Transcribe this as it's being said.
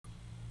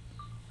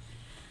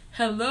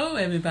Hello,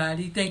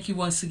 everybody. Thank you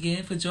once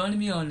again for joining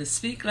me on the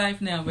Speak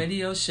Life Now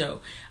radio show.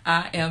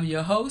 I am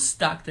your host,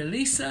 Dr.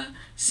 Lisa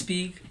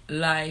Speak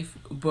Life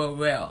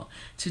Burrell.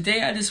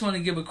 Today, I just want to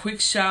give a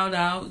quick shout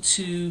out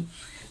to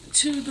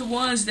the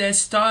ones that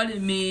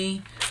started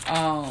me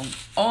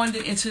on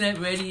the internet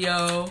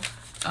radio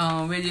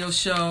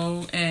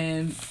show,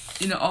 and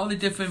all the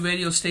different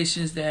radio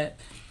stations that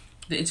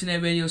the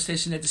internet radio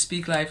station that the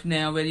Speak Life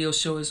Now radio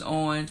show is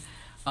on.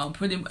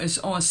 It's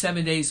on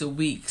 7 days a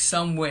week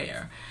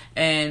somewhere.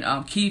 And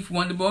Keith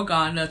Wonderboy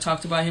Gardner,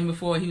 talked about him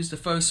before. He was the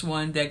first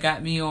one that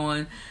got me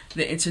on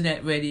the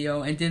internet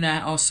radio. And then I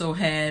also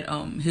had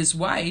his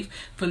wife,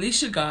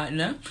 Felicia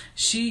Gardner.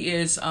 She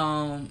has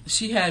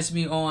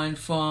me on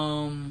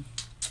from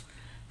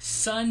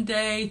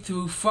Sunday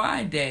through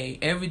Friday,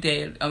 every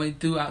day,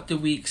 throughout the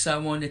week. So I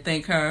wanted to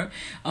thank her.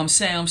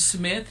 Sam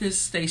Smith, his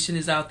station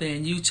is out there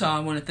in Utah. I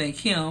want to thank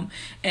him.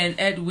 And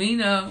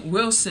Edwina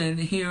Wilson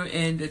here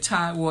in the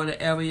Tidewater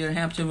area,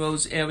 Hampton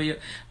Roads area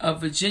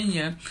of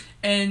Virginia.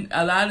 And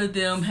a lot of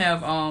them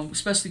have,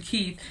 especially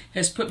Keith,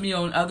 has put me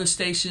on other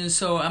stations.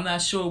 So I'm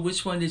not sure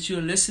which one that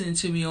you're listening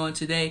to me on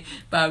today,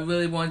 but I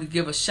really wanted to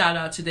give a shout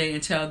out today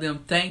and tell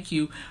them thank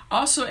you.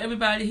 Also,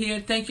 everybody here,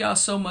 thank y'all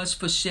so much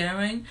for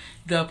sharing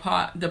the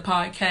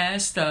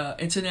podcast, the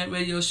internet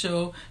radio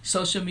show,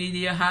 social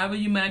media, however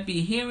you might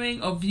be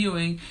hearing or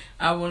viewing.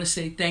 I want to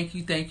say thank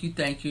you, thank you,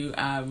 thank you.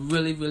 I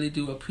really, really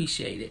do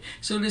appreciate it.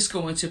 So let's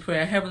go into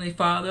prayer. Heavenly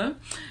Father,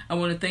 I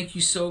want to thank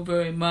you so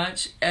very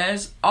much,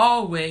 as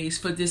always,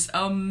 for this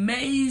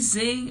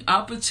amazing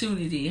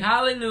opportunity,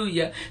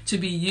 hallelujah, to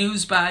be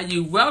used by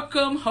you.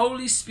 Welcome,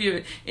 Holy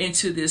Spirit,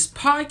 into this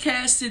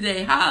podcast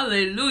today.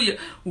 Hallelujah.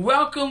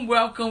 Welcome,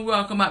 welcome,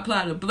 welcome. I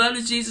apply the blood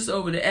of Jesus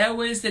over the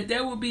airways, that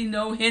there will be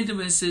no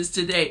hindrances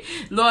today.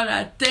 Lord,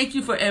 I thank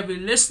you for every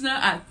listener.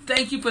 I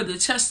thank you for the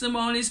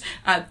testimonies.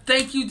 I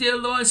thank you, dear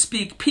Lord.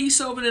 Speak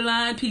peace over the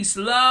line, peace,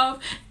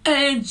 love,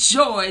 and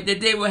joy, that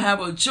they will have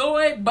a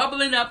joy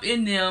bubbling up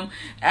in them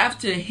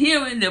after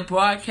hearing the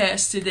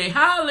broadcast today.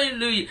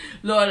 Hallelujah.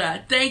 Lord, I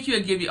thank you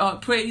and give you all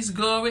praise,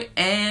 glory,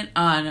 and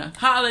honor.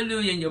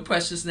 Hallelujah, in your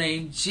precious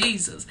name,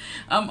 Jesus.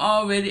 I'm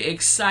already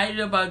excited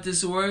about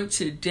this word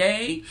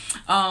today.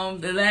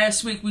 The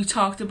last week we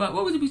talked about,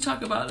 what did we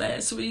talk about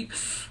last week?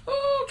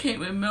 Oh, can't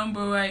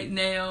remember right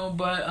now,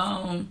 but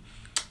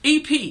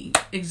EP,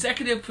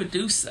 executive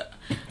producer.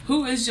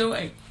 Who is your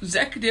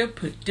executive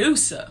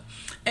producer?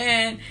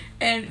 And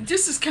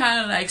this is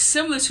kind of like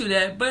similar to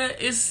that, but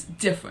it's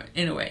different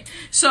anyway.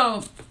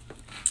 So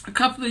I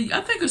think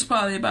it was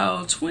probably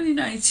about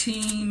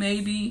 2019,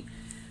 maybe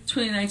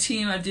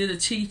 2019, I did a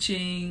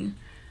teaching.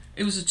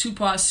 It was a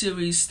 2-part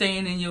series,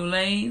 Staying in Your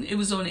Lane. It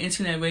was on the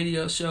internet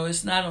radio show.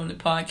 It's not on the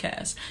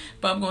podcast.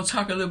 But I'm going to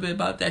talk a little bit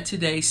about that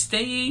today.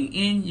 Staying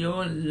in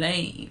your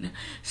lane.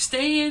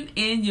 Staying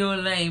in your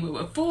lane. But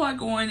before I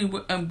go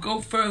on and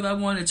go further, I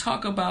want to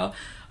talk about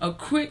a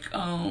quick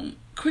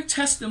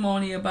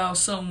testimony about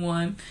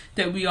someone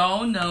that we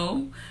all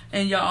know.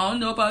 And y'all all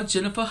know about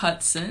Jennifer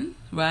Hudson,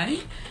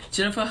 right?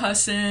 Jennifer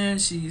Hudson,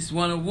 she's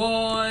won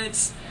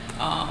awards.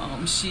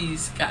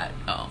 She's got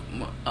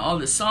all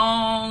the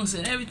songs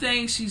and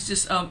everything. She's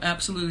just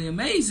absolutely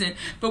amazing.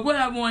 But what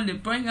I wanted to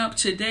bring up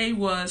today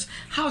was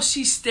how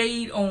she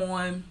stayed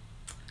on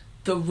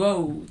the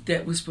road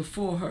that was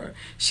before her.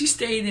 She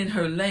stayed in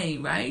her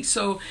lane, right?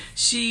 So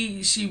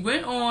she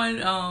went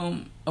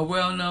on a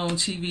well-known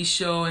TV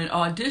show and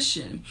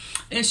auditioned.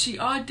 And she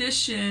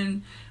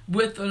auditioned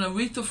with an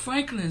Aretha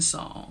Franklin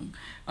song.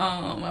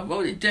 I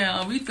wrote it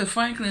down. Aretha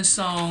Franklin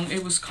song.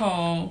 It was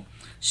called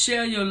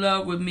Share Your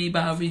Love With Me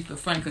by Aretha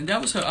Franklin.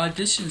 That was her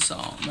audition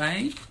song,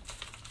 right?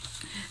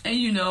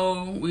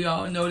 And we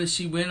all know that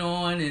she went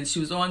on and she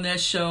was on that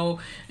show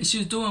and she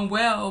was doing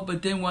well,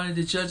 but then one of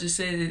the judges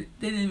said that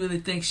they didn't really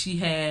think she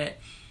had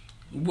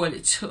what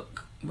it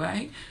took,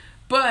 right?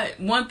 But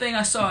one thing,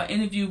 I saw an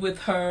interview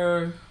with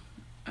her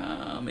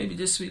maybe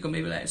this week or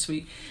maybe last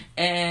week,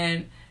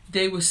 and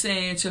they were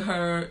saying to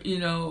her,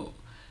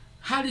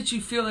 how did you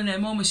feel in that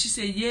moment? She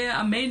said, yeah,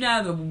 I may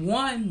not have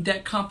won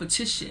that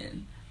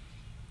competition.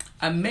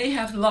 I may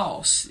have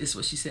lost, is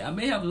what she said. I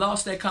may have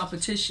lost that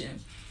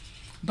competition,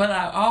 but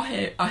I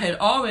had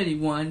already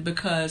won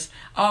because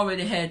I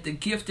already had the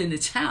gift and the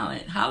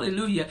talent,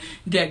 hallelujah,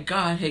 that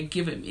God had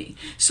given me.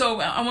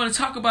 So I want to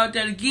talk about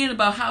that again,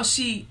 about how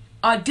she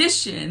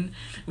auditioned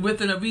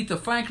with an Aretha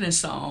Franklin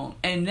song,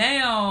 and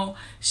now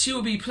she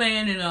will be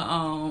playing in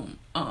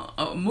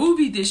a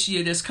movie this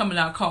year that's coming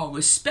out called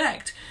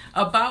Respect,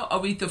 about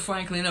Aretha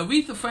Franklin.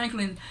 Aretha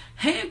Franklin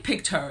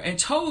handpicked her and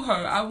told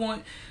her,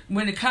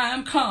 when the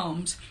time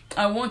comes,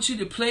 I want you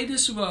to play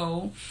this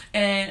role,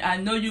 and I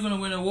know you're going to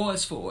win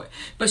awards for it.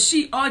 But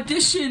she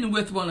auditioned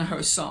with one of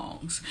her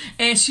songs,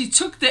 and she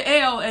took the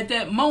L at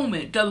that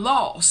moment, the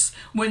loss,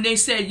 when they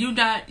said, you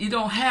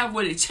don't have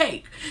what it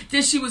takes.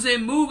 Then she was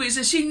in movies,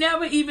 and she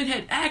never even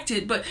had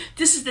acted, but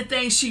this is the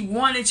thing she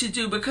wanted to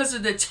do because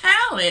of the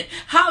talent,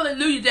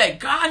 hallelujah, that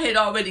God had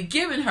already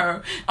given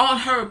her on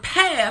her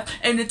path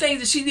and the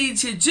things that she needed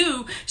to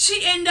do,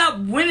 she ended up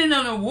winning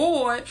an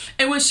award.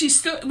 And when she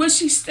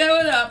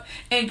stood up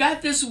and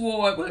got this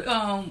award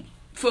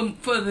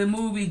for the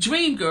movie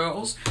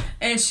Dreamgirls,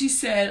 and she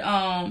said,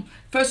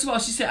 first of all,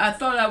 she said, I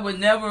thought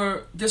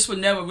this would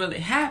never really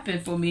happen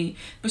for me.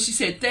 But she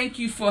said, thank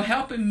you for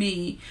helping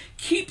me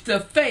keep the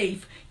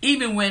faith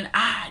even when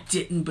I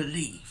didn't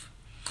believe.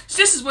 So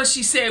this is what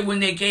she said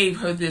when they gave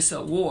her this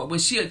award, when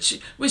she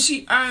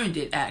earned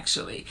it,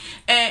 actually.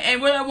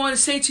 And what I want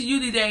to say to you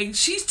today,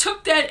 she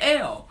took that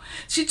L.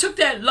 She took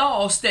that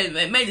loss that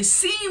made it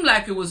seem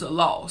like it was a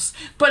loss,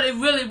 but it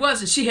really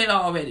wasn't. She had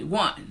already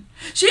won.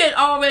 She had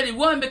already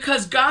won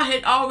because God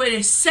had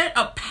already set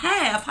a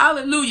path,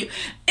 hallelujah,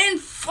 in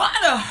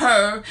front of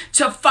her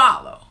to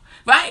follow.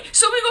 Right?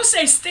 So we're going to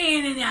say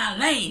staying in our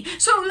lane.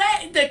 So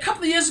a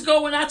couple of years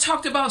ago when I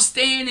talked about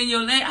staying in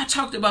your lane, I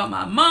talked about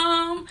my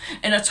mom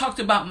and I talked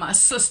about my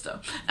sister.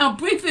 I'm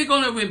briefly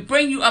going to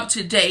bring you up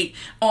to date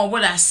on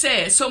what I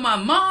said. So my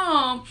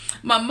mom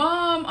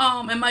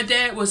and my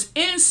dad was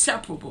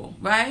inseparable,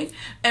 right?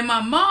 And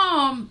my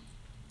mom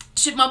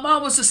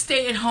was a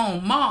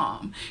stay-at-home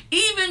mom.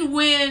 Even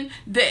when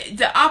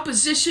the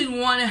opposition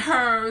wanted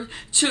her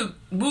to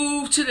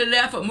move to the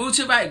left or move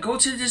to the right, go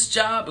to this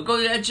job or go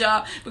to that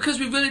job, because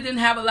we really didn't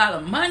have a lot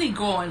of money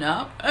growing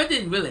up. I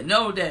didn't really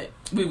know that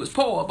we was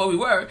poor, but we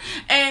were.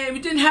 And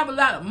we didn't have a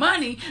lot of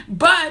money.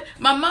 But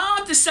my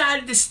mom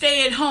decided to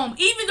stay at home,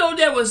 even though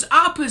there was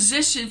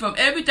opposition from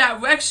every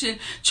direction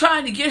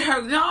trying to get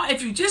her. No,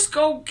 if you just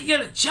go get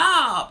a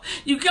job,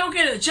 you're going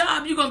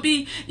to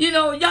be,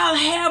 y'all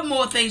have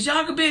more things.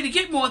 Y'all could be able to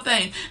get more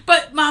things.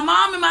 But my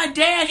mom and my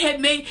dad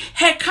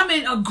had come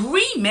in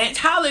agreement,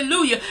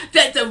 hallelujah,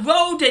 that the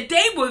road that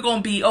they were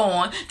going to be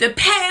on, the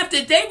path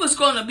that they was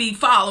going to be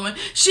following,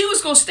 she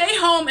was going to stay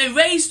home and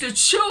raise the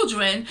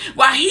children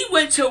while he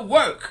went to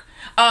work.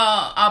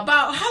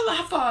 About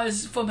how far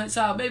is from his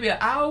house? Maybe an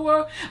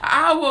hour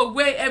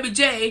away every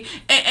day,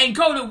 and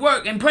go to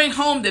work and bring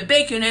home the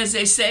bacon, as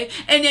they say.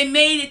 And they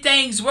made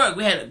things work.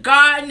 We had a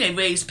garden, they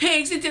raised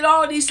pigs, they did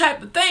all these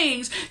type of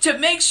things to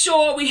make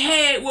sure we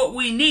had what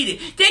we needed.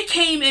 They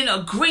came in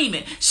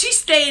agreement. She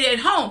stayed at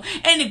home,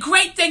 and the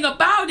great thing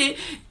about it,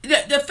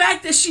 the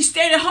fact that she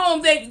stayed at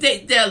home,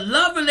 their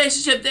love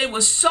relationship, they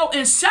were so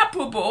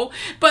inseparable.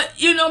 But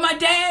my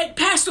dad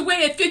passed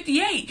away at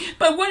 58.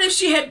 But what if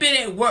she had been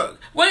at work?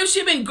 What if she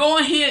had been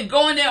going here and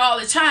going there all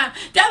the time?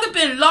 That would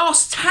have been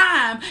lost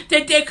time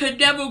that they could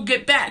never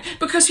get back,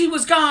 because he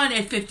was gone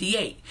at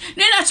 58.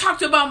 Then I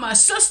talked about my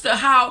sister,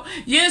 how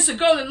years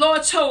ago the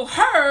Lord told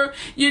her,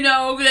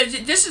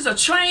 that this is a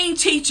trained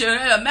teacher,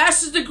 a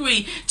master's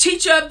degree,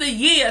 teacher of the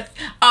year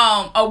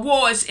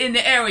awards in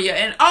the area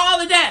and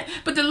all of that.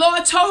 But the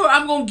Lord told her,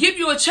 I'm going to give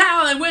you a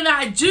child, and when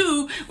I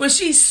do, when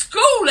she's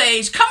school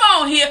age, come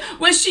on here,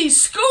 when she's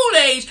school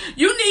age,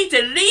 you need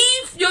to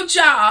leave your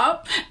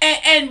job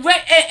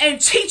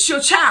and teach your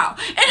child.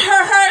 And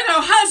her and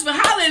her husband,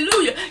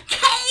 hallelujah,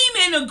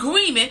 came in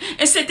agreement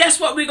and said, that's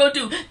what we're going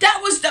to do. That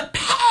was the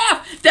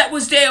path that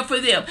was there for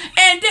them.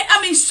 And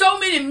so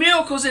many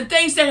miracles and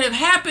things that have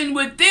happened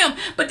with them,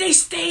 but they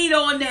stayed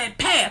on that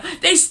path.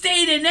 They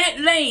stayed in that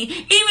lane,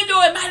 even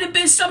though it might have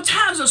been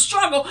sometimes a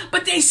struggle,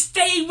 but they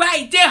stayed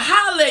right there.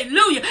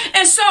 Hallelujah.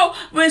 And so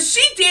when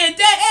she did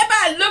that,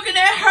 everybody looking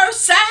at her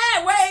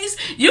sideways.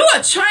 You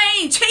a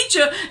trained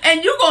teacher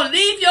and you're going to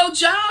leave your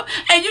job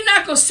and you're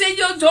not going to send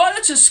your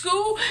daughter to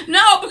school?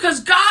 No,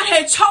 because God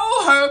had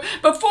told her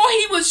before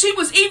she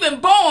was even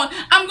born,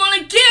 I'm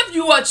going to give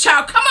you a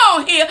child. Come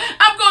on here.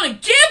 I'm going to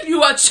give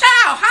you a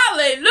child.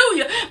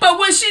 Hallelujah. But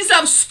when she's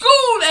of school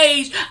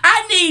age,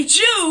 I need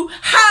you,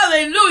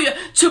 hallelujah,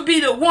 to be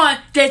the one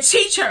that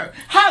teach her.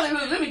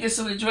 Hallelujah. Let me get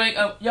some to drink.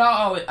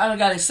 Y'all, I done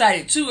got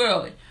excited too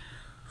early.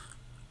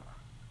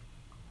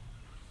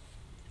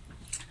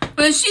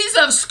 When she's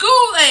of school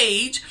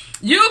age,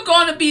 you're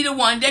going to be the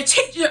one that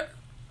teach her.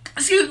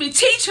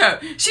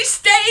 She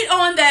stayed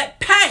on that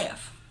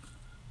path.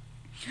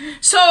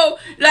 So,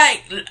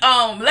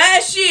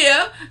 last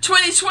year,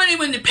 2020,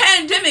 when the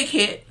pandemic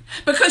hit,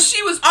 because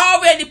she was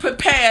already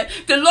prepared,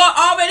 the Lord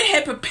already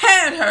had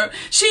prepared her.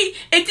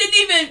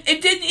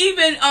 It didn't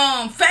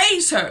even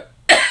faze her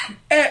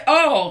at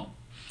all,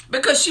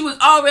 because she was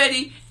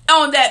already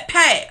on that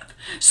path.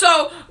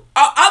 So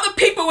other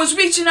people was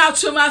reaching out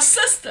to my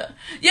sister.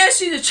 Yes,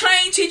 she's a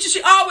trained teacher.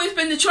 She always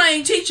been the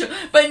trained teacher.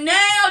 But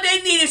now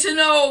they needed to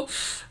know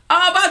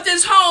about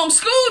this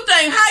homeschool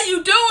thing. How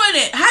you doing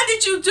it? How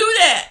did you do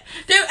that?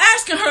 They were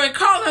asking her and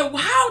calling her,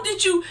 how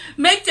did you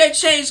make that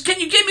change? Can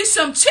you give me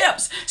some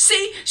tips?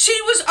 See, she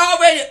was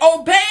already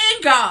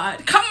obeying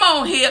God. Come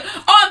on here.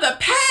 On the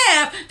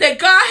path that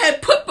God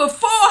had put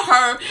before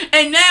her.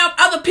 And now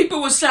other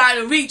people were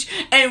trying to reach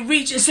and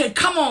say,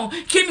 come on,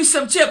 give me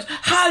some tips.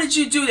 How did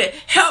you do that?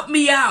 Help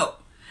me out.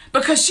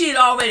 Because she had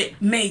already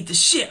made the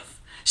shift.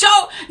 So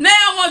now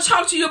I want to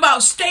talk to you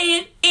about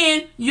staying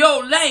in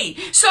your lane.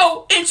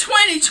 So in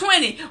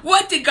 2020,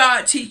 what did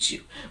God teach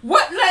you?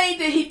 What lane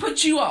did he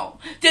put you on?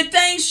 Did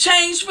things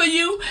change for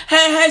you?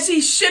 Has he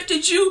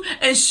shifted you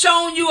and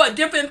shown you a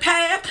different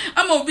path?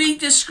 I'm going to read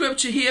this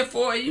scripture here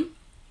for you.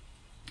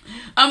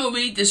 I'm going to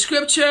read the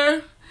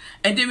scripture,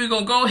 and then we're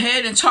going to go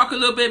ahead and talk a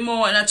little bit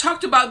more. And I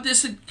talked about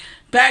this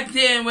back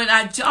then when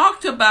I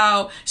talked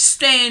about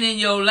staying in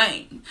your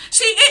lane.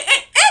 See,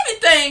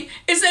 everything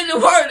is in the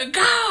Word of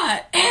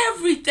God.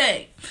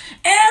 Everything.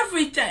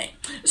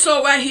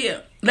 So right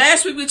here,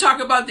 last week we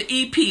talked about the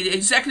EP, the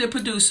executive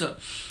producer.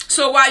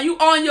 So while you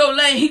on your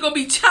lane, he going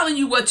to be telling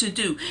you what to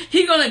do.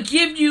 He going to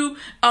give you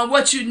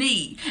what you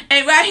need.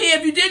 And right here,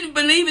 if you didn't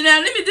believe it,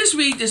 now let me just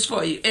read this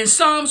for you. In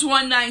Psalms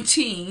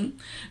 119,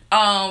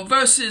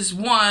 verse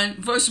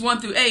 1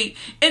 through 8,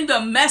 in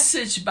the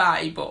Message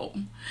Bible,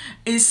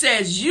 it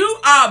says, you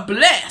are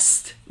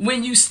blessed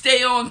when you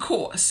stay on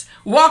course,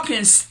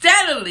 walking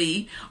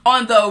steadily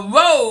on the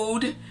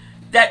road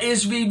that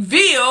is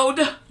revealed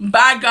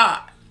by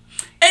God.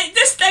 And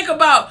just think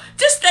about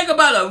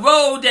a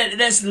road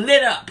that's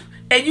lit up.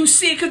 And you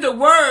see, because the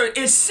word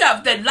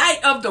itself, the light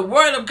of the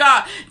word of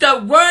God,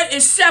 the word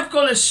itself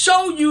going to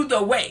show you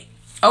the way.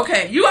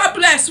 Okay, you are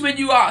blessed when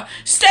you are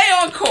stay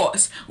on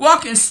course,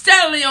 walking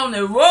steadily on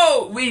the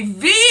road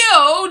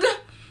revealed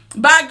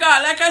by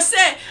God. Like I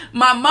said,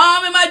 my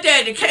mom and my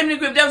dad, they came in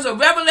agreement. There was a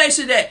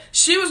revelation that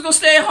she was going to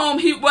stay at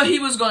home, what he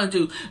was going to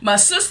do. My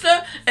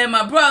sister and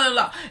my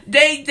brother-in-law,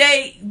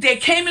 they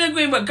came in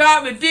agreement, but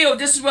God revealed,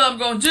 this is what I'm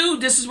going to do.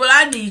 This is what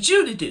I need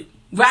you to do.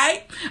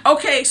 Right?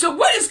 Okay, so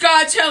what is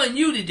God telling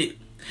you to do?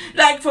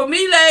 Like for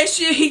me last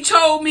year, he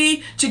told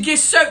me to get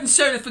certain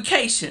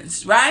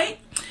certifications, right?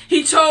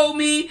 He told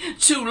me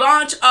to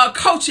launch a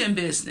coaching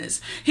business.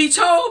 He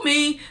told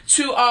me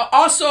to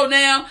also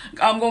now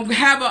I'm going to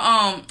have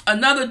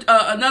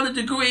another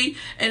degree,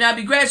 and I'll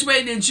be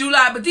graduating in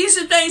July. But these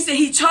are things that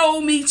he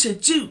told me to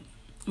do,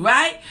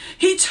 right?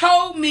 He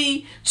told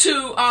me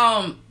to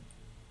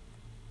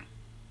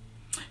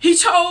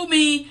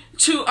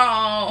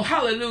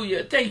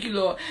hallelujah, thank you,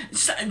 Lord,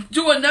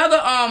 do another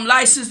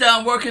license that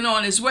I'm working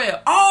on as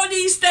well. All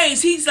these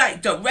things, he's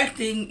like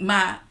directing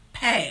my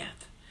path.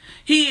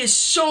 He is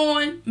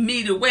showing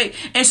me the way.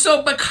 And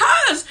so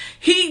because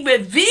he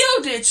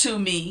revealed it to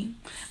me,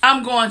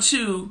 I'm going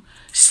to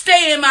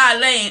stay in my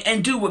lane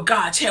and do what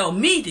God tell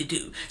me to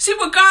do. See,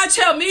 what God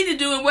tell me to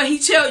do and what he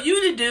tell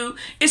you to do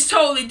is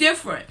totally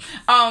different.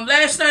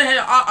 Last night I had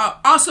an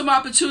awesome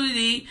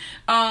opportunity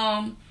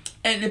and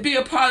to be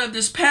a part of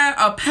this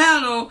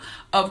panel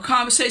of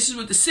conversations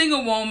with the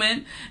single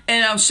woman.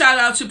 And shout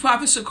out to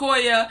Prophet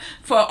Sequoia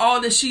for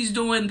all that she's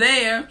doing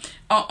there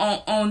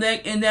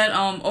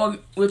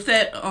with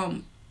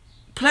that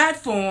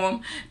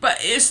platform. But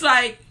it's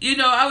like,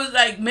 I was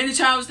like many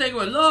times thinking,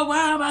 well, Lord,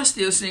 why am I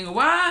still single?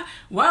 Why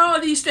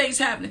are these things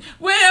happening?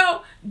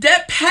 Well,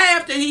 that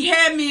path that he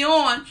had me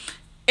on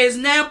is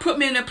now put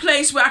me in a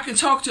place where I can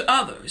talk to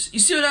others. You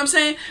see what I'm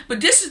saying? But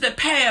this is the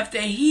path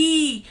that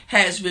he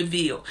has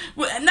revealed.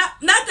 Well, not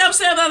that I'm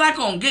saying I'm not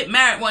going to get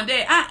married one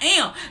day. I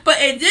am. But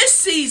in this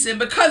season,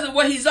 because of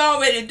what he's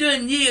already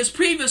done years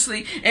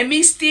previously, and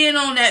me staying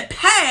on that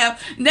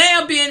path,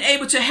 now being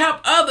able to help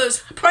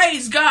others,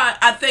 praise God,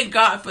 I thank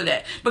God for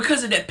that.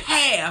 Because of the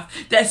path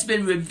that's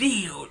been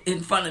revealed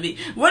in front of me.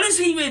 What is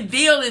he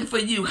revealing for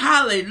you?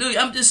 Hallelujah.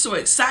 I'm just so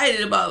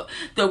excited about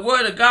the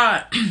word of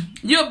God.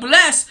 You're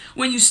blessed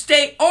when you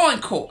stay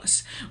on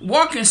course,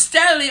 walking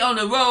steadily on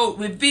the road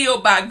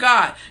revealed by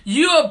God.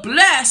 You're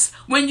blessed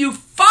when you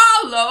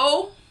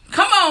follow,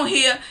 come on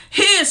here,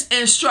 his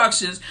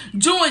instructions,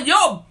 doing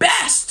your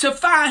best to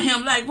find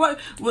him. Like, what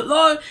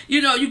Lord,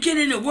 you get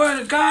in the word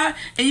of God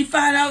and you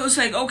find out, it's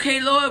like,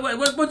 okay, Lord,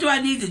 what do I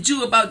need to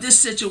do about this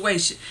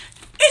situation?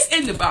 It's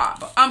in the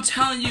Bible. I'm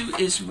telling you,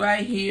 it's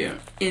right here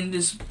in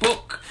this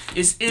book.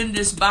 It's in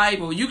this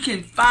Bible. You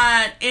can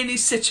find any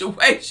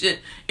situation.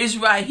 It's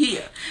right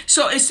here.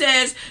 So it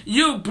says,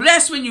 you're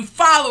blessed when you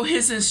follow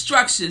his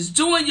instructions,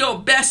 doing your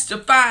best to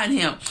find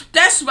him.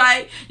 That's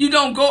right. You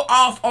don't go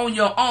off on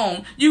your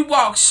own. You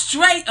walk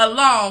straight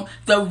along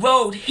the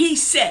road he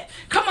set.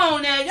 Come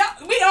on now.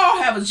 Y'all, we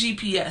all have a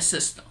GPS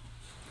system.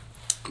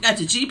 Got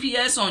the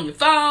GPS on your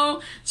phone.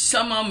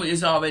 Some of them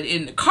is already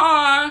in the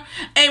car.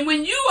 And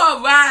when you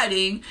are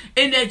riding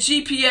in that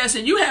GPS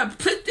and you have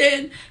put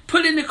in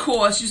the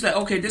course, you're like,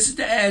 okay, this is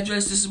the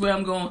address. This is where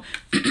I'm going.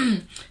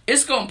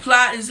 It's going to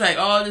plot. It's like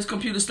all this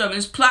computer stuff. And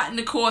it's plotting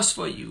the course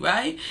for you,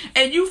 right?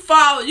 And you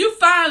follow. You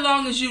find as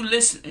long as you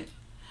listening.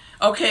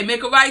 Okay,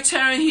 make a right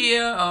turn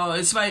here.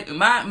 It's like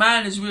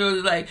mine is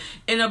real. Like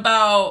in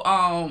about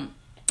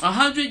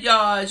 100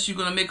 yards, you're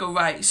going to make a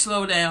right.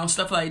 Slow down.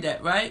 Stuff like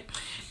that, right?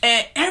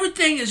 And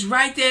everything is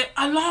right there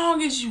as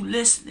long as you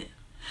listening.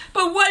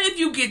 But what if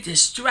you get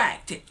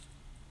distracted?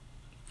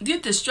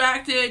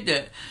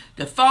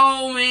 The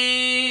phone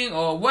ring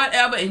or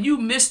whatever, and you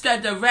miss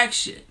that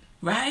direction.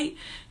 right?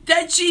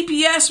 That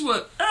GPS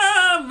will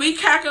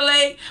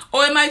recalculate,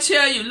 or it might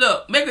tell you,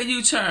 look, make a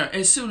U-turn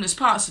as soon as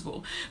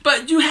possible.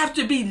 But you have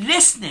to be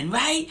listening,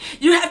 right?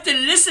 You have to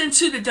listen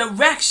to the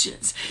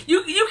directions.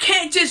 You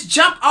can't just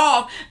jump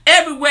off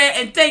everywhere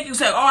and think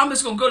it's like, oh, I'm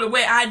just gonna go the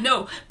way I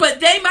know. But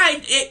they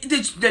might,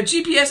 the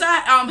GPS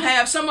I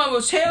have, someone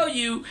will tell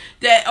you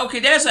that,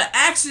 okay, there's an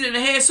accident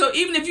ahead. So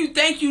even if you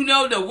think you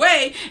know the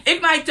way, it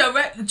might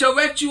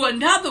direct you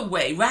another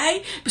way,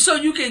 right? So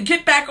you can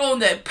get back on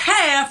the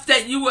path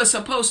that you were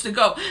supposed to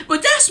go.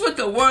 But that's what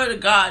the Word of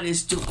God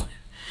is doing.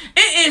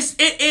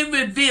 It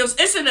reveals,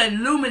 it's an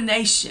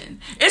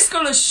illumination. It's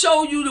going to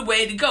show you the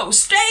way to go.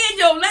 Stay in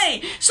your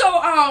lane. So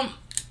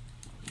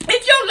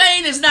if your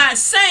lane is not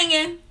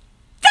singing,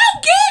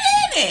 don't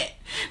get in it.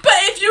 But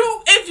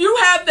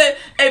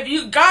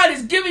if God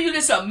is giving you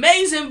this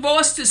amazing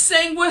voice to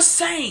sing, well,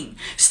 sing.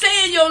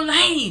 Stay in your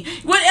lane.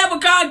 Whatever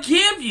God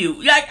give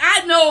you. Like,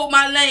 I know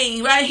my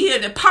lane right here,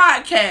 the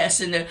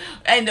podcast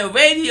and the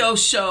radio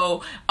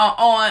show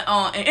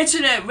on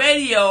internet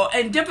radio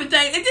and different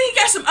things. And then he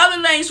got some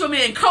other lanes for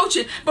me in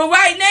coaching. But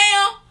right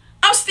now,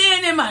 I'm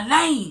staying in my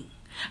lane.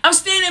 I'm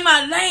staying in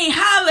my lane.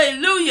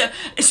 Hallelujah.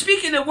 And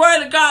speaking the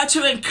word of God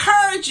to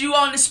encourage you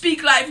on the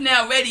Speak Life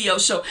Now radio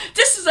show.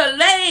 This is a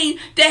lane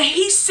that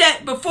he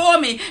set before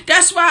me.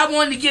 That's why I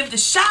wanted to give the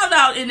shout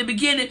out in the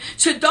beginning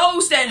to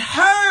those that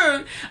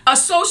heard a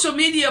social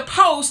media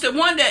post, the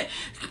one that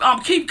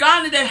Keith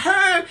Garner that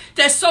heard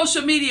that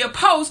social media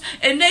post.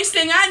 And next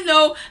thing I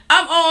know,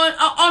 I'm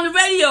on the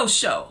radio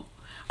show.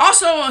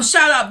 Also, I want to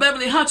shout out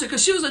Beverly Hunter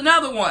because she was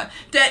another one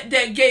that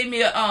gave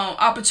me an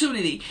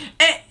opportunity.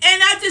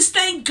 And I just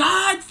thank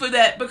God for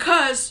that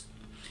because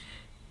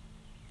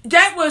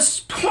that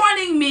was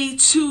pointing me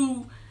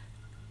to,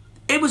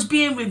 it was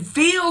being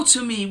revealed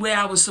to me where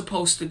I was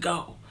supposed to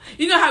go.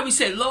 You know how we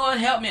say, Lord,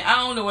 help me. I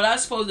don't know what I'm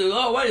supposed to do.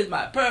 Lord, what is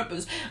my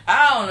purpose?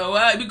 I don't know.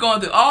 We're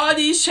going through all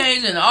these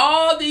changes and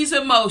all these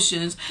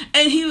emotions.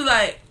 And he was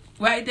like,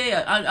 right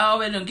there, I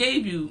already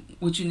gave you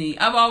what you need.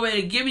 I've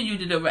already given you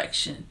the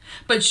direction.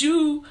 But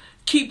you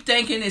keep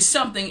thinking it's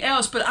something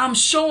else, but I'm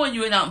showing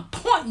you and I'm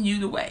pointing you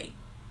the way.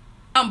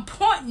 I'm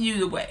pointing you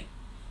the way.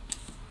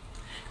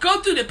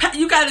 Go through the path.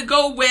 You got to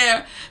go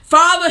where,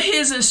 follow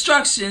his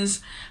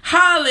instructions.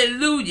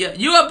 Hallelujah.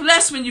 You are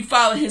blessed when you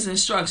follow his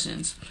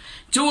instructions.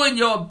 Doing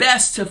your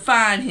best to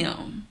find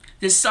him.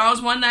 This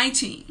Psalms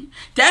 119.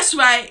 That's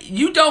right.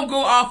 You don't go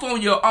off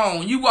on your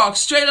own. You walk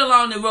straight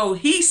along the road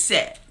he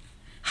set.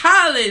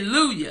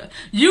 Hallelujah.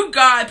 You,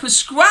 God,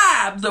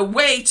 prescribe the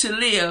way to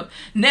live.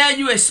 Now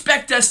you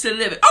expect us to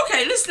live it.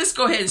 Okay, let's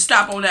go ahead and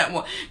stop on that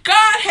one.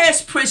 God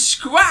has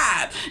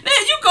prescribed. Now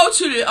you go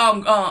to the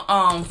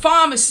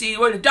pharmacy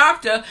or the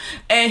doctor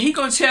and he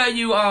gonna tell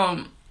you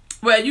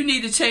well, you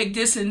need to take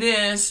this and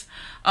this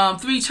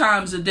 3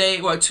 times a day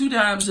or 2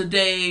 times a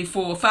day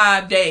for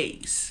 5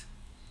 days.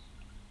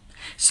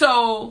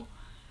 So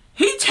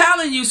he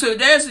telling you, so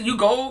you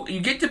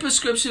get the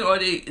prescription, or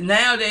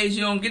nowadays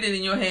you don't get it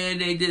in your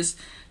hand, they just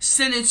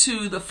send it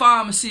to the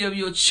pharmacy of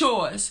your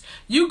choice.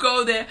 You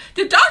go there,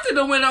 the doctor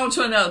done went on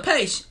to another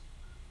patient.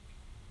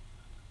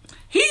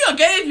 He done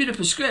gave you the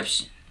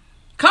prescription.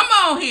 Come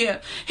on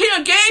here. He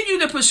done gave you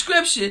the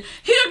prescription.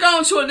 He done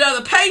gone to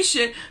another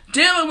patient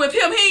dealing with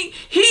him. He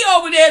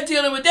over there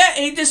dealing with that,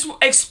 and he just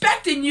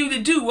expecting you to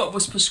do what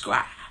was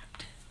prescribed.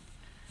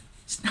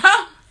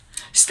 Huh?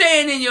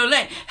 Staying in your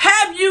lane.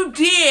 Have you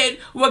did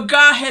what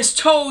God has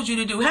told you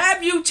to do?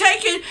 Have you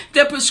taken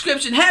the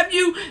prescription? Have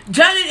you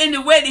done it in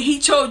the way that he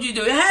told you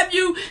to do? Have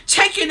you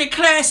taken the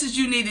classes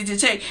you needed to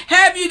take?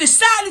 Have you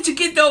decided to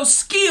get those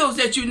skills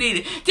that you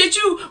needed? Did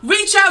you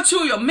reach out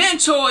to your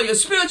mentor, your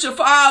spiritual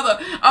father,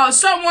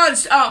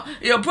 someone's,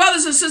 your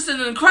brothers and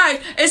sisters in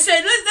Christ and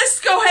said, let's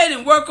go ahead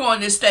and work on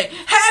this thing?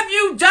 Have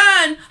you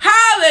done,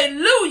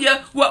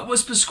 hallelujah, what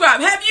was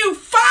prescribed? Have you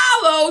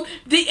followed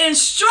the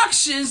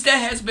instructions that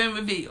has been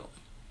revealed?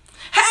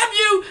 Have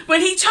you,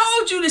 when he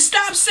told you to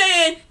stop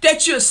saying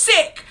that you're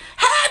sick,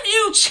 have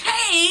you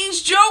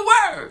changed your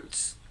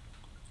words?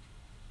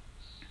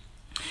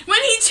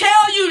 When he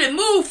tell you to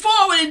move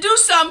forward and do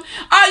something,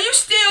 are you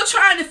still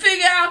trying to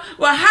figure out,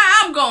 well,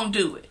 how I'm going to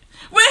do it?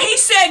 When he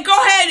said, go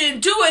ahead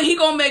and do it, he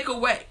going to make a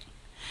way.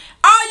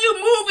 Are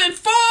you moving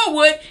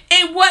forward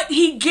in what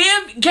he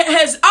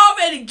has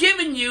already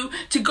given you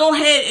to go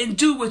ahead and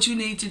do what you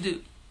need to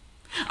do?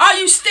 Are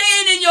you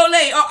staying in your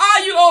lane, or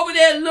are you over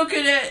there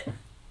looking at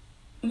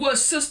what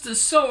sister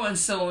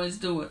so-and-so is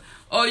doing?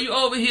 Or are you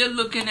over here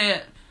looking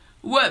at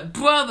what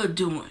brother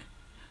doing?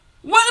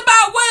 What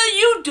are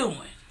you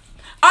doing?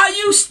 Are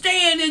you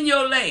staying in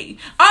your lane?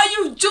 Are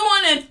you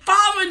doing and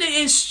following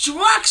the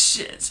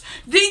instructions,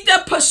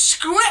 the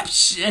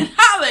prescription,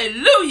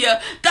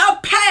 hallelujah, the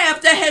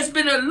path that has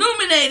been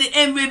illuminated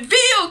and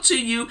revealed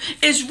to you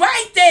is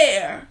right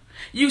there.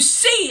 You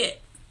see it,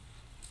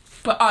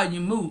 but are you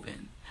moving?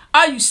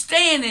 Are you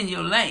staying in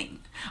your lane?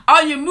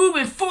 Are you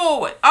moving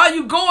forward? Are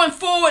you going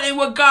forward in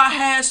what God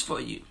has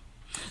for you?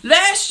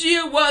 Last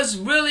year was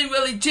really,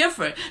 really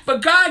different.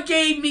 But God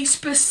gave me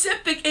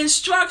specific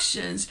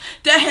instructions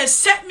that has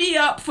set me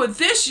up for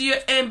this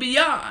year and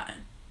beyond.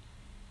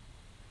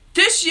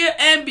 This year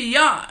and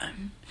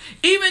beyond.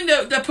 Even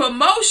the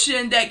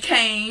promotion that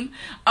came,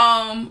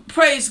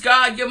 praise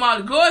God, give him all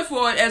the glory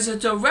for it, as a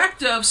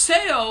director of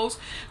sales,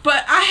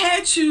 but I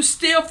had to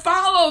still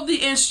follow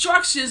the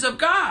instructions of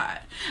God.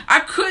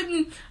 I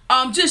couldn't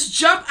just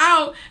jump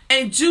out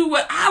and do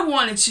what I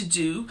wanted to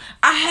do.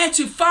 I had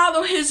to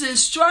follow his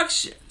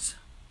instructions.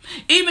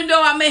 Even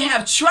though I may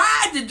have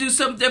tried to do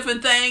some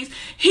different things,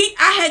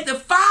 I had to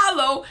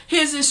follow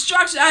his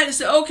instructions. I had to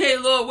say, okay,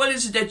 Lord, what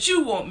is it that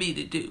you want me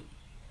to do?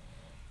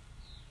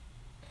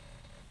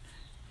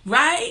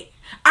 Right?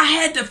 I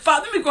had to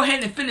follow. Let me go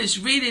ahead and finish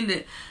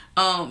reading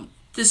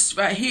this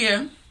right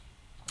here.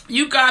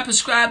 You, God,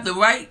 prescribed the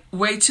right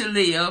way to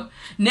live.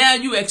 Now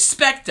you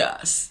expect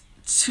us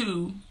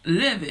to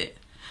live it.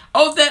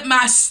 Oh, that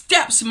my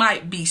steps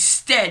might be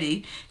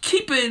steady,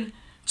 keeping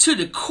to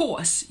the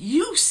course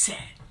you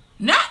set.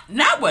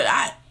 Not what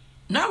I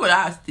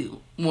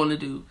still want to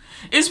do.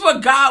 It's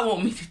what God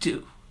wants me to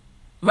do.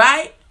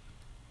 Right?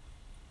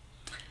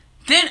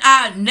 Then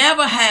I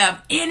never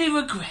have any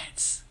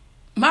regrets.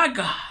 My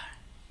God.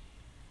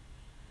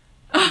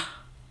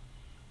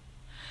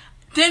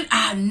 Then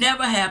I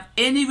never have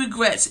any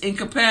regrets in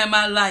comparing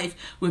my life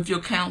with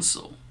your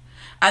counsel.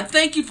 I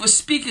thank you for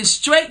speaking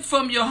straight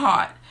from your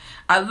heart.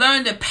 I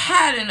learned the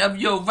pattern of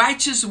your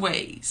righteous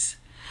ways.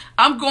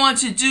 I'm going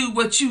to do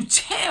what you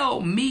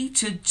tell me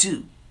to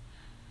do.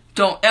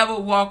 Don't ever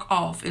walk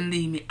off and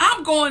leave me.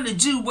 I'm going to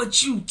do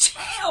what you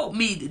tell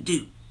me to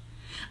do.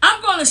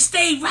 I'm going to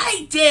stay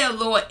right there,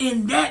 Lord,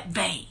 in that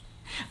vein.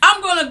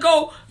 I'm going to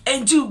go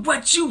and do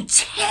what you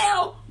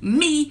tell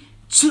me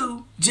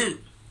to do.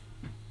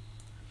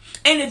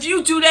 And if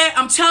you do that,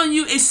 I'm telling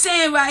you, it's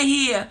saying right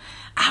here,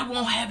 I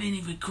won't have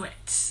any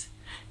regrets.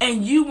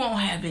 And you won't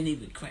have any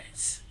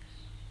regrets.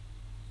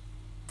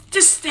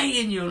 Just stay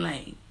in your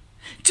lane.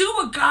 Do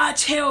what God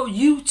tells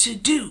you to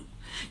do.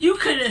 You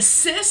could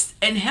assist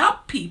and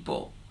help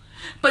people.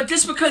 But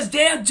just because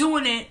they're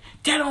doing it,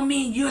 that don't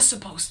mean you're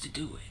supposed to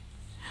do it.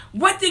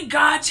 What did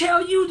God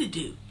tell you to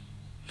do?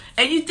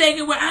 And you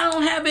thinking, well, I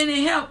don't have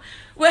any help.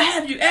 Well,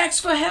 have you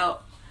asked for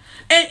help?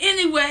 And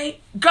anyway,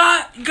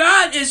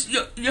 God is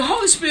your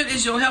Holy Spirit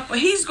is your helper.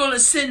 He's going to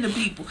send the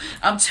people.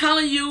 I am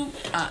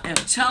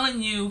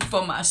telling you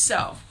for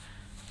myself.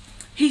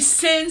 He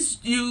sends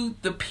you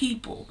the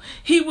people.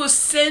 He will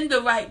send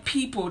the right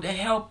people to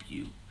help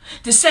you.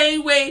 The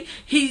same way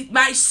he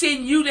might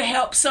send you to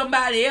help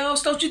somebody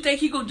else. Don't you think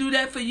he going to do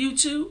that for you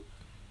too?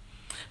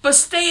 But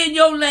stay in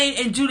your lane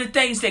and do the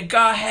things that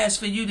God has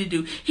for you to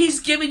do. He's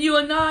giving you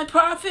a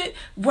nonprofit,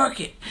 work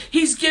it.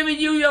 He's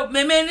giving you your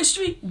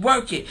ministry,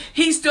 work it.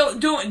 He's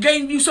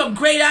giving you some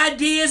great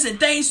ideas and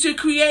things to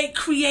create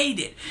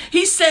it.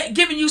 He's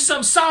giving you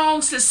some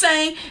songs to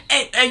sing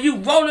and you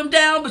wrote them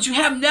down, but you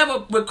have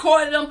never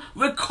recorded them.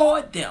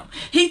 Record them.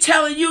 He's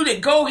telling you to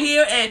go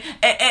here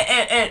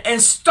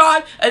and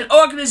start an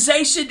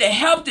organization to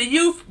help the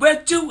youth.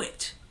 Well, do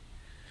it.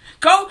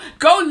 Go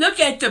look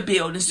at the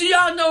buildings. Do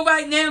y'all know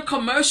right now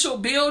commercial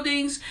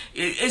buildings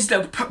is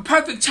the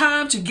perfect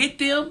time to get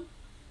them?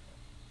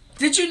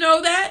 Did you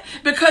know that?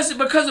 Because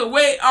of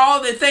way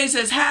all the things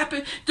that's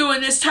happened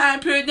during this time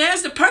period,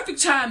 now's the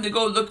perfect time to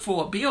go look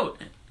for a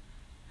building.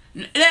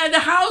 Now the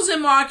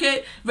housing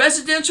market,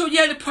 residential,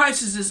 yeah, the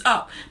prices is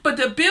up. But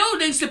the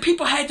buildings, the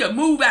people had to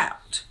move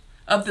out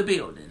of the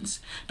buildings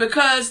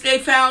because they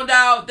found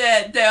out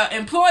that their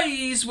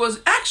employees was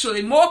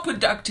actually more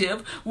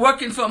productive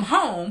working from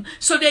home,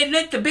 so they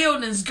let the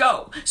buildings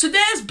go. So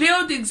there's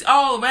buildings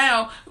all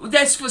around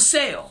that's for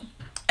sale,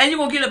 and you're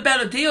going to get a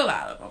better deal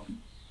out of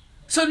them.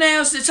 So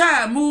now's the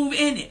time, move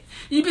in it.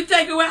 You be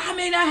thinking, well, I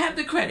may not have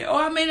the credit,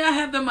 or I may not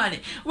have the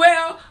money.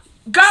 Well,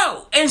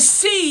 go and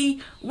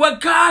see what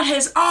God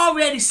has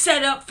already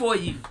set up for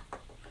you.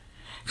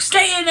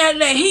 Stay in that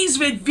lane. He's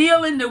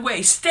revealing the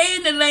way. Stay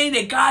in the lane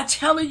that God's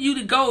telling you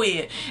to go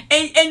in.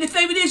 And the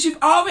thing is,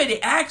 you've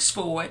already asked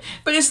for it.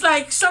 But it's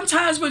like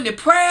sometimes when the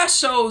prayer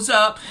shows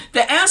up,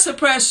 the answer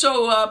prayer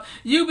show up,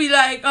 you be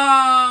like,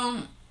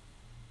 that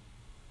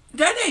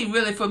ain't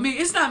really for me.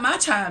 It's not my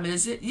time,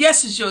 is it?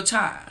 Yes, it's your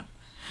time.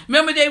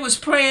 Remember they was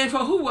praying for,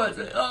 who was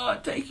it? Oh,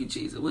 thank you,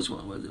 Jesus. Which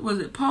one was it? Was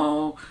it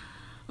Paul?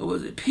 Or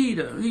was it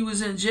Peter? He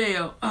was in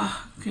jail.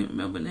 Oh, I can't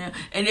remember now.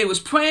 And they was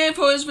praying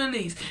for his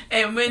release.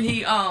 And when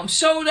he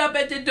showed up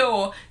at the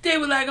door, they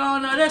were like, oh,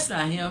 no, that's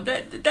not him.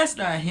 That's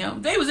not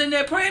him. They was in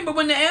there praying, but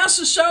when the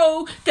answer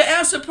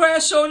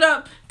prayer showed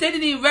up, they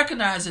didn't even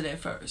recognize it at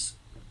first.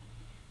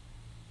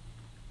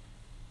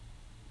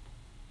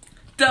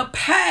 The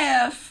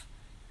path,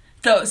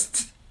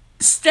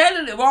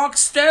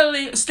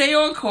 stay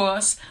on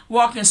course,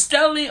 walking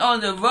steadily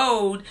on the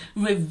road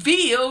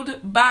revealed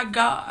by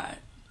God.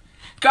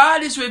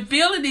 God is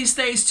revealing these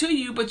things to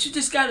you, but you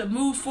just got to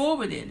move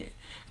forward in it.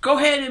 Go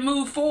ahead and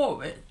move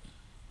forward.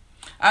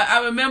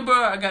 I remember,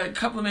 I got a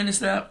couple of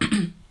minutes now,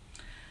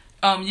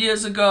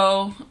 years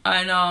ago,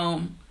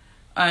 and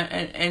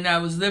and I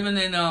was living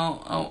in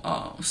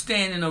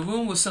staying in a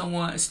room with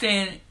someone,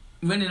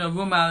 renting a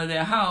room out of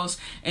their house,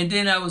 and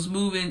then I was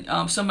moving.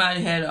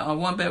 Somebody had a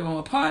 1-bedroom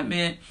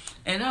apartment,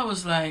 and I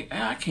was like,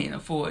 I can't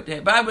afford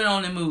that. But I went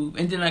on and moved,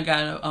 and then I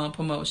got a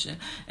promotion.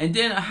 And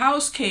then a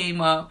house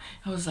came up.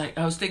 I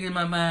was thinking in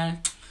my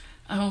mind,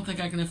 I don't think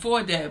I can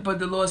afford that. But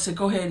the Lord said,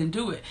 go ahead and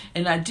do it.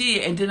 And I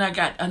did, and then I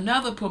got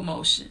another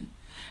promotion.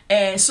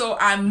 And so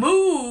I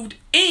moved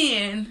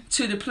in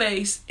to the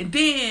place, and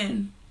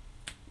then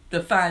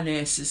the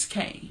finances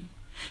came.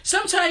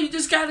 Sometimes you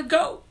just got to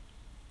go.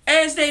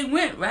 As they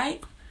went,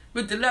 right?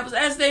 With the levels.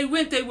 As they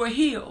went, they were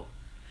healed.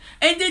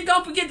 And then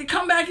don't forget to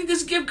come back and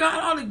just give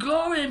God all the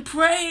glory and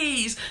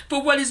praise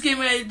for what He's getting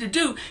ready to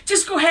do.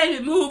 Just go ahead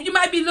and move. You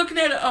might be looking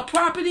at a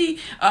property,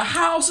 a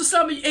house or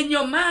something. In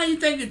your mind, you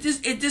think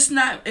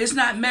it's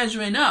not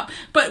measuring up.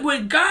 But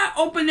when God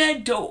opened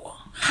that door,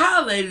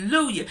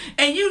 hallelujah,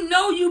 and you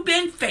know you've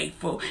been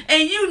faithful,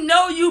 and you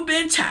know you've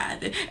been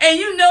tithing, and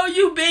you know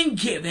you've been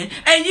giving,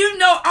 and you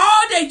know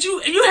all that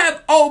you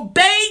have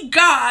obeyed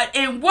God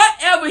in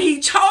whatever He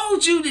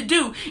told you to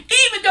do,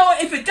 even though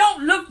if it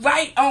don't look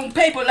right on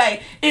paper,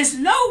 like it's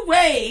no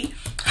way,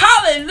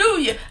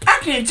 hallelujah, I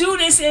can do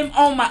this in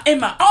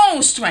my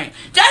own strength.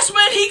 That's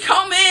when He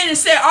come in and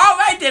say, all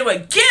right, then, well,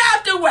 get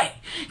out the way.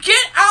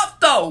 Get out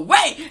the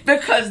way,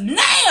 because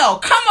now,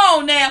 come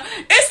on now,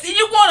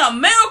 you want a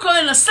miracle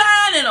and a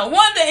sign and a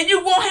wonder, and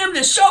you want Him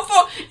to show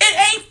for it.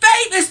 Ain't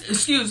faith.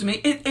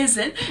 It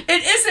isn't. It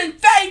isn't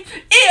faith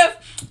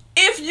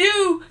if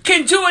you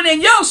can do it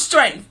in your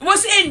strength.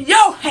 What's in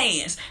your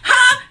hands?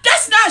 Huh?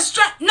 That's not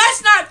strength.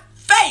 That's not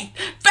faith.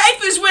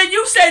 Faith is when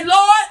you say,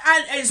 Lord,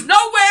 there's no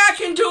way I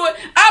can do it.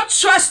 I'm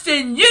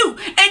trusting you.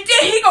 And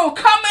then He gonna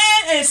come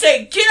in and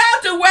say, get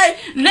out the way.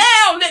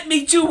 Now let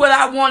me do what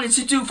I wanted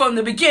to do from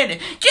the beginning.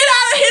 Get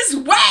out of His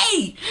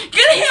way.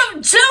 Get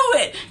Him do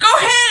it. Go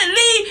ahead and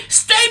lead.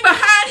 Stay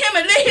behind Him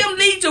and let Him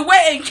lead the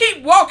way and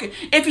keep walking.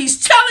 If He's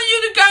telling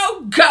you to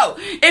go, go.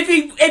 If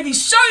he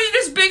show you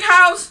this big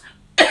house,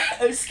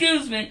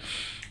 excuse me,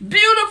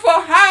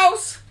 beautiful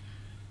house,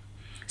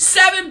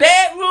 7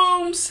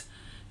 bedrooms,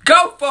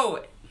 go for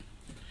it.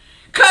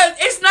 Because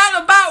it's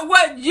not about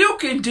what you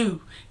can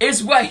do.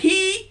 It's what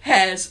He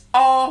has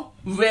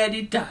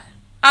already done.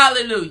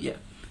 Hallelujah.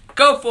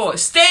 Go for it.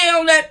 Stay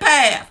on that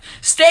path.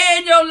 Stay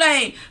in your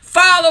lane.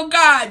 Follow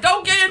God.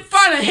 Don't get in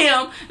front of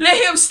Him. Let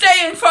Him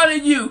stay in front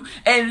of you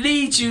and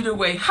lead you the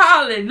way.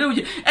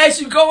 Hallelujah. As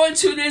you go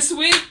into this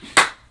week,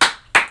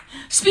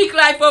 speak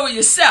life over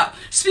yourself.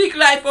 Speak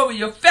life over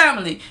your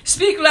family.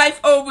 Speak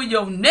life over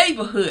your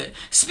neighborhood.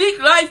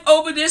 Speak life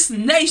over this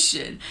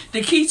nation.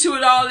 The key to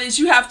it all is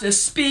you have to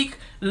speak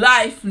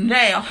life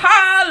now.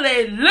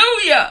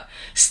 Hallelujah.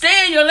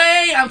 Stay in your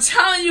lane. I'm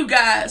telling you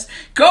guys,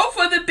 go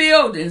for the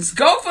buildings.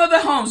 Go for the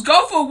homes.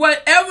 Go for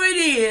whatever it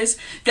is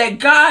that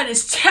God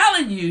is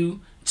telling you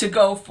to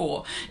go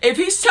for. If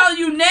He's telling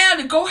you now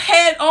to go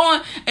head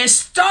on and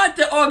start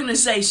the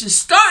organization,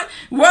 start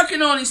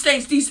working on these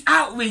things, these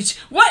outreach,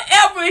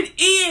 whatever it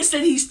is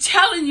that He's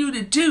telling you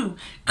to do,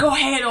 go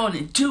ahead on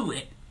and do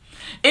it.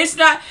 It's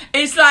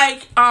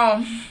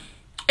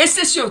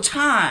just your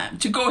time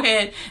to go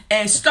ahead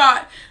and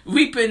start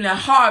reaping the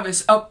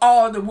harvest of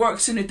all the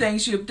works and the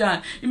things you have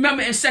done.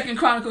 Remember in 2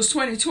 Chronicles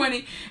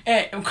 20,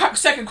 and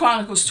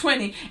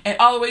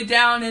all the way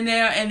down in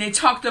there, and they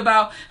talked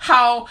about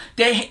how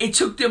it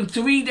took them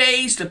 3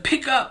 days to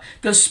pick up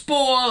the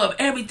spoil of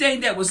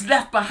everything that was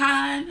left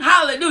behind.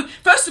 Hallelujah.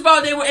 First of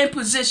all, they were in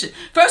position.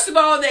 First of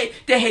all, they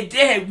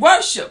had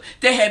worshiped.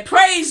 They had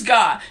praised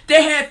God.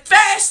 They had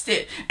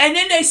fasted. And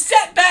then they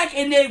sat back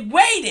and they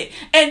waited.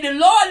 And the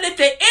Lord let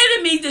the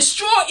enemy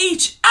destroy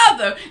each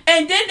other.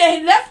 And then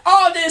they left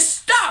all this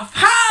stuff.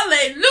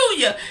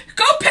 Hallelujah.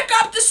 Go pick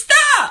up the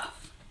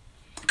stuff.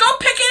 Go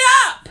pick it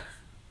up.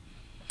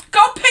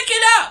 Go pick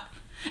it up.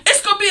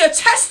 It's going to be a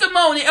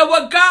testimony of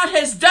what God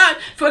has done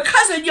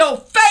because of your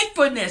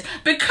faithfulness,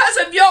 because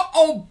of your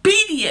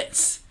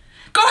obedience.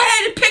 Go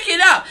ahead and pick it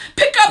up.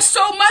 Pick up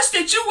so much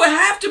that you will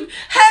have to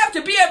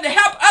be able to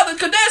help others.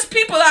 Because there's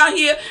people out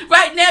here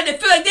right now that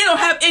feel like they don't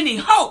have any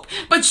hope.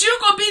 But you're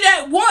going to be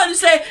that one to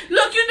say,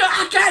 look,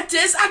 I got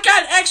this. I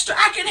got extra.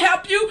 I can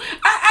help you.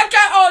 I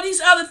got all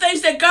these other things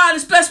that God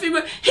has blessed me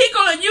with. He's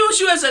going to use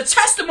you as a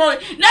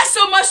testimony. Not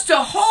so much to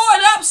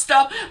hoard up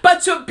stuff,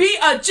 but to be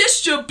a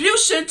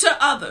distribution to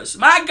others.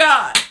 My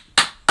God.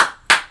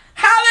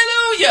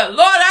 Hallelujah.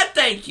 Lord, I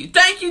thank you.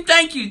 Thank you,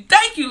 thank you,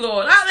 thank you,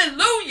 Lord.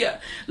 Hallelujah.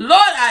 Lord,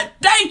 I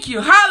thank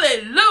you.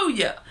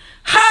 Hallelujah.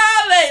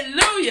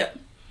 Hallelujah.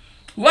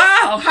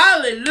 Wow.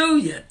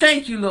 Hallelujah.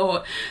 Thank you,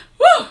 Lord.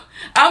 Woo.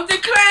 I'm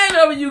declaring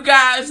over you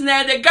guys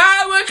now that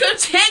God will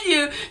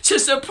continue to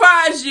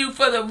surprise you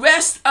for the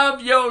rest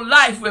of your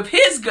life with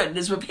His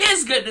goodness, with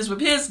His goodness,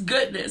 with His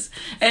goodness.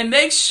 And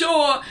make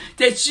sure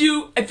that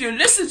you, if you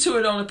listen to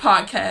it on the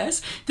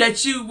podcast,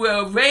 that you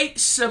will rate,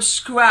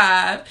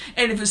 subscribe,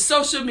 and if it's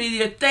social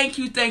media, thank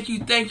you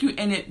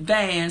in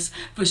advance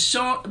for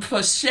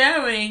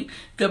sharing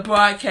the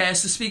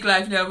broadcast, the Speak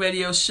Life Now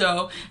radio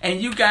show.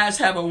 And you guys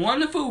have a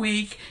wonderful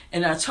week,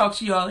 and I'll talk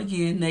to you all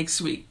again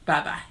next week.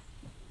 Bye-bye.